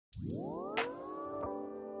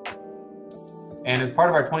And as part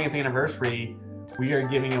of our 20th anniversary, we are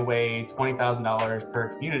giving away $20,000 per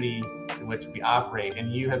community in which we operate,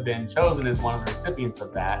 and you have been chosen as one of the recipients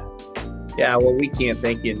of that. Yeah, well, we can't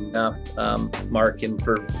thank you enough, Mark, and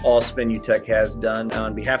for all Spinutech has done.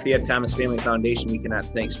 On behalf of the Ed Thomas Family Foundation, we cannot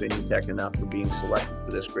thank Spinutech enough for being selected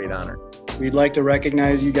for this great honor. We'd like to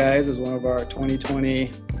recognize you guys as one of our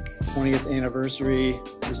 2020 20th anniversary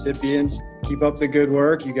recipients. Keep up the good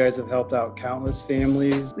work. You guys have helped out countless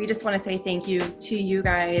families. We just want to say thank you to you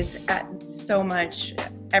guys so much.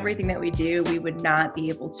 Everything that we do, we would not be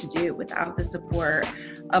able to do without the support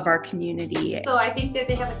of our community. So I think that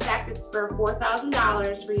they have a check that's for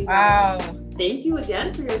 $4,000 for you Wow. guys. Thank you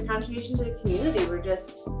again for your contribution to the community.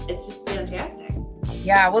 It's just fantastic.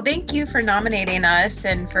 Yeah, well, thank you for nominating us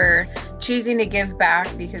and for choosing to give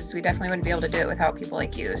back, because we definitely wouldn't be able to do it without people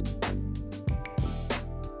like you.